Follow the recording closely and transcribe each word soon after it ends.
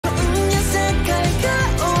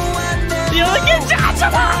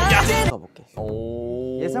가볼게.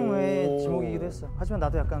 예상 외의 지목이기도 했어. 하지만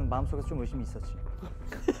나도 약간 마음속에 좀 의심이 있었지.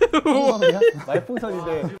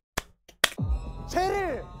 말풍선인데.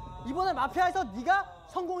 쟤를 이번에 마피아에서 네가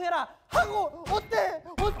성공해라 하고 어때?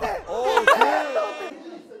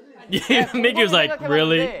 Yeah, Mickey was like,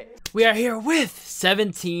 really? We are here with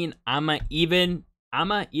 17. Ima Even.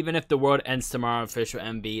 Even if the world ends tomorrow, official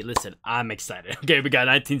MB. Listen, I'm excited. Okay, we got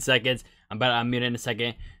 19 seconds. I'm about to unmute in a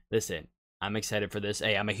second. Listen, I'm excited for this.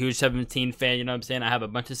 Hey, I'm a huge 17 fan, you know what I'm saying? I have a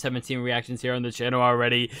bunch of 17 reactions here on the channel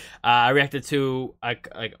already. I reacted to like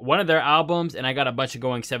one of their albums, and I got a bunch of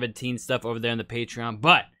going 17 stuff over there on the Patreon,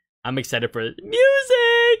 but I'm excited for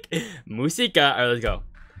music! Musica. Alright, let's go.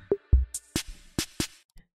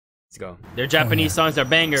 Let's go. Their Japanese songs are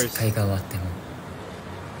bangers. 世界が終わっても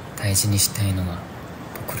大事にしたいのは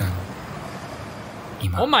僕らの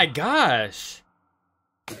今。 Oh my gosh!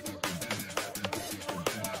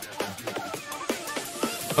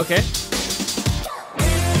 Okay.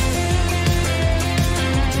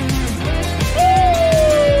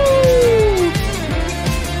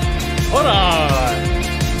 Hold on!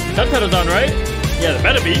 Subtitles on, right? Yeah, they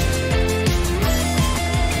better be.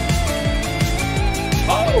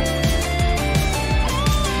 Oh!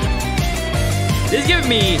 This is giving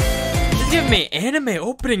me anime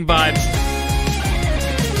opening vibes.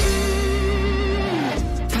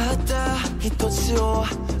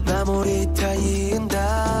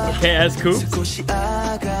 Okay, that's cool.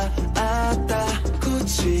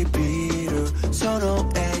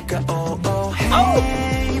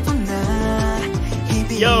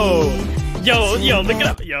 Yo,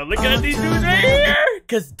 look at these dudes right here.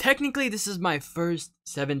 Cause technically this is my first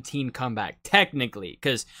 17 comeback. Technically,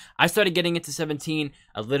 cause I started getting into 17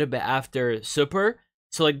 a little bit after Super.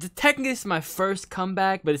 So like technically this is my first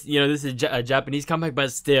comeback, but it's, you know, this is a Japanese comeback,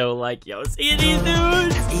 but still like, yo, see these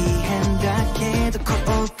dudes.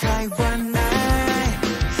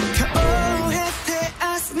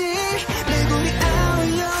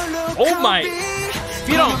 Oh my,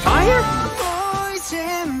 feet on fire?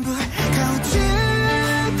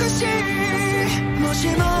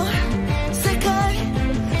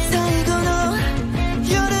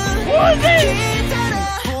 What is it?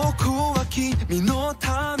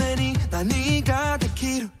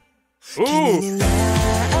 Ooh.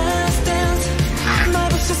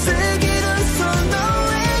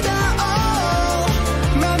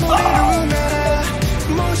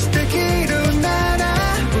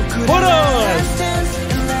 Hold on.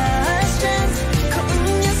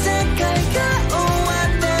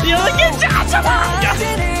 Yo, look at Joshua.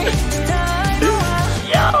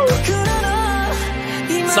 Yo.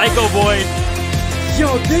 Psycho boy. Yo,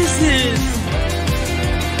 this is.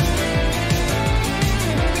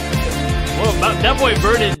 Well,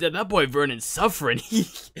 that boy Vernon's suffering. He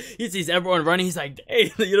sees everyone running. He's like,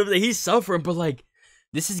 hey, you know, he's suffering. But like,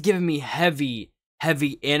 this is giving me heavy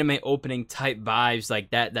anime opening type vibes, like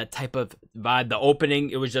that type of vibe. The opening,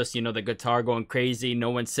 it was just, you know, the guitar going crazy, no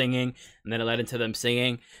one singing, and then it led into them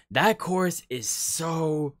singing. That chorus is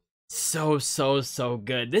so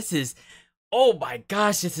good. This is, oh my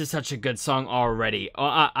gosh, this is such a good song already.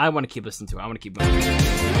 I want to keep listening to it. I want to keep going.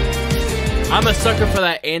 I'm a sucker for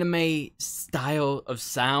that anime style of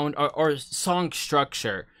sound or song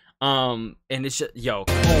structure. And it's just, yo,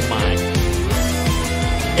 oh my.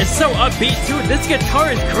 It's so upbeat too. This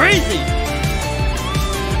guitar is crazy.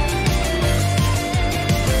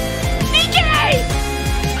 DJ!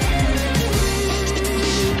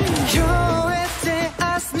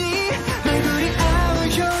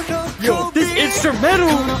 Yo, this instrumental.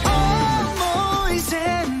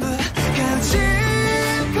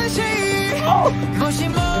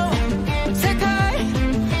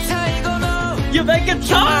 Yo, that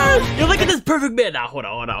guitar! Yo, look at this perfect bit. Now, hold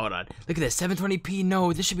on. Look at this, 720p.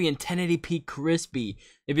 No, this should be in 1080p crispy.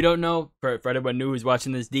 If you don't know, for everyone new who's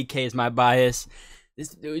watching this, DK is my bias.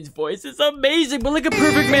 This dude's voice is amazing, but look at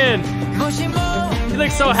Perfect Man. He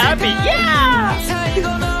looks so happy. Yeah!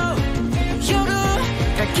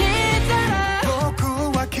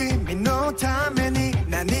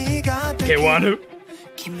 Okay, Wanu.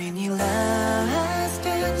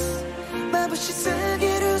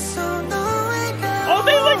 Oh,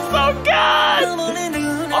 they look so good!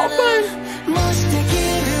 Oh my!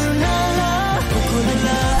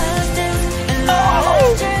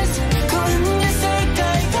 Oh!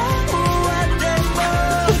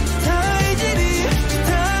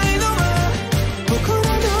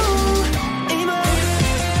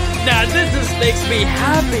 Nah, this just makes me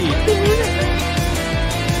happy.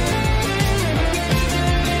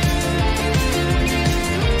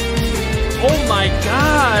 Oh my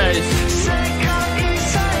gosh!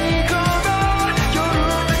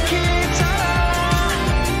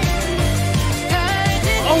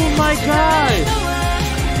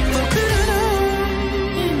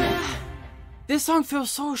 This song feels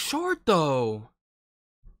so short though.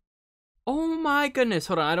 Oh my goodness.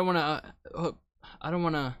 Hold on. I don't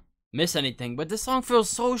wanna miss anything, but this song feels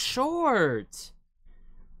so short.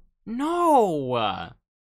 No.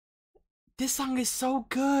 This song is so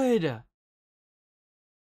good.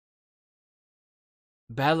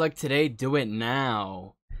 Bad Luck Today, Do It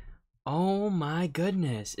Now. Oh my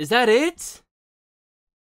goodness. Is that it?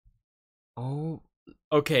 Oh,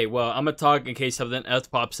 okay. Well, I'm gonna talk in case something else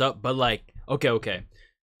pops up, but like, okay.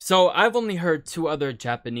 So I've only heard 2 other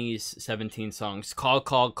Japanese 17 songs,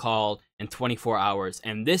 Call, and 24 Hours.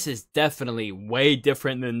 And this is definitely way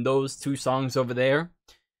different than those 2 songs over there.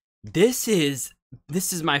 This is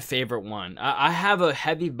my favorite one. I have a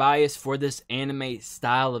heavy bias for this anime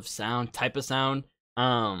style of sound, type of sound.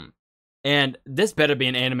 And this better be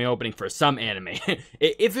an anime opening for some anime.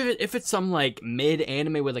 if it's some like mid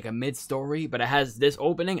anime with like a mid story, but it has this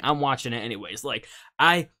opening, I'm watching it anyways. Like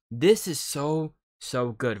this is so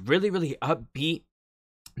good. Really upbeat.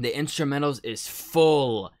 The instrumentals is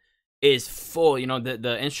full. You know,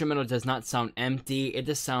 the instrumental does not sound empty. It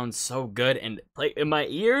just sounds so good, and like in my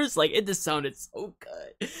ears, like it just sounded so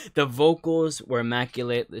good. The vocals were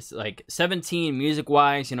immaculate. This like 17 music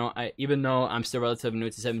wise, you know, even though I'm still relatively new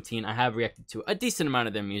to 17, I have reacted to a decent amount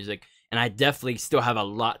of their music, and I definitely still have a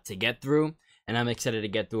lot to get through, and I'm excited to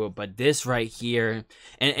get through it. But this right here,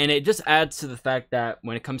 and it just adds to the fact that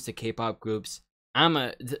when it comes to K-pop groups,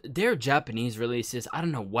 their Japanese releases, I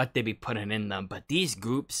don't know what they be putting in them, but these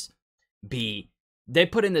groups they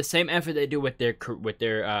put in the same effort they do with their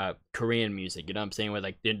Korean music, you know what I'm saying, with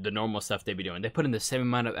like the normal stuff they be doing. They put in the same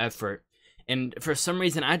amount of effort, and for some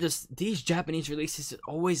reason these Japanese releases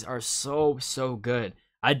always are so good.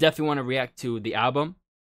 I definitely want to react to the album.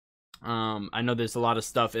 I know there's a lot of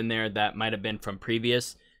stuff in there that might have been from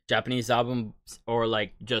previous Japanese albums or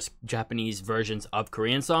like just Japanese versions of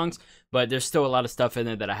Korean songs, but there's still a lot of stuff in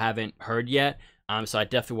there that I haven't heard yet. So I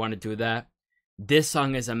definitely want to do that. This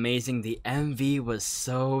song is amazing. The MV was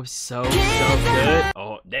so good.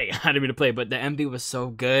 Oh, dang, I didn't mean to play, but the MV was so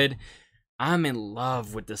good. I'm in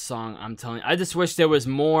love with the song, I'm telling you. I just wish there was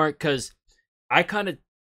more, because I kind of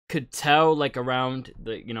could tell, like, around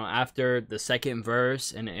the, you know, after the second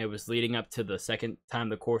verse, and it was leading up to the second time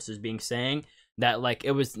the chorus is being sang, that, like,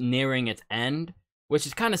 it was nearing its end, which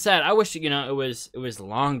is kind of sad. I wish, you know, it was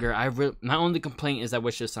longer. My only complaint is I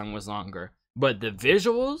wish this song was longer. But the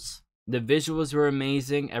visuals were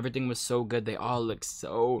amazing. Everything was so good. They all look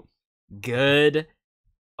so good.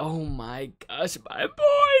 Oh my gosh, my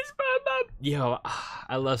boys, yo,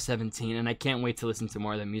 I love 17, and I can't wait to listen to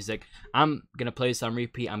more of the music. I'm gonna play this on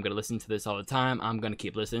repeat. I'm gonna listen to this all the time. I'm gonna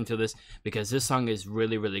keep listening to this because this song is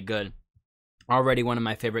really good. Already one of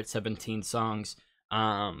my favorite 17 songs.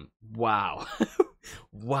 Wow.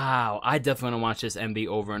 Wow, I definitely want to watch this MV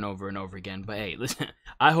over and over again. But hey, listen,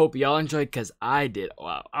 I hope y'all enjoyed, because I did.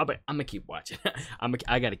 Wow, I'm gonna keep watching.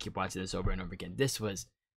 I gotta keep watching this over and over again. This was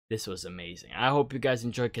amazing. I hope you guys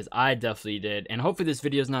enjoyed, because I definitely did. And hopefully this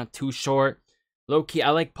video is not too short. Low key,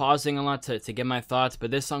 I like pausing a lot to get my thoughts,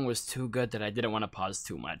 but this song was too good that I didn't want to pause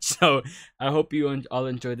too much. So I hope you all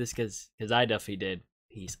enjoyed this, because I definitely did.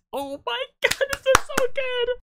 Peace. Oh my god, this is so good.